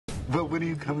But when are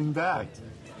you coming back?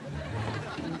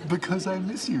 Because I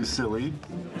miss you, silly.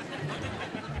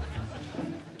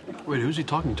 Wait, who's he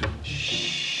talking to?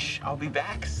 Shh, I'll be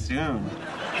back soon.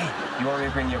 Hey, you want me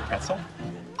to bring you a pretzel?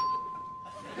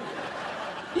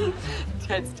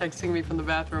 Ted's texting me from the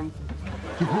bathroom.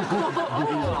 I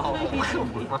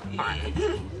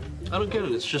don't get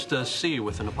it. It's just a C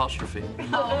with an apostrophe.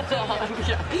 Oh,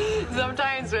 yeah.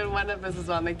 Sometimes when one of us is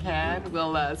on the can,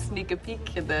 we'll sneak a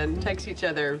peek and then text each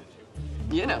other,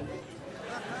 you know.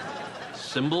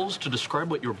 Symbols to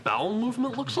describe what your bowel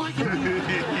movement looks like?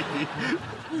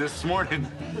 This morning,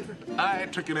 I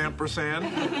took an ampersand.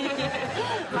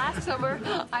 Last summer,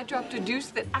 I dropped a deuce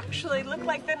that actually looked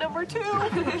like the number 2.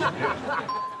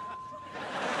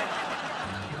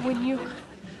 When you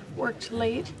worked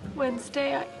late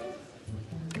Wednesday,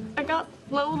 I got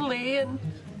lonely and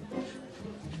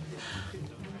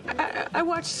I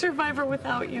watched Survivor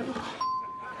without you.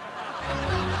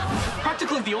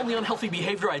 Practically the only unhealthy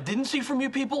behavior I didn't see from you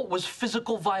people was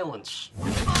physical violence.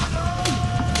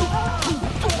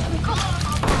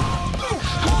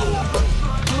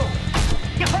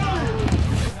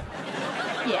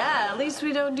 Yeah, at least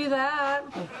we don't do that.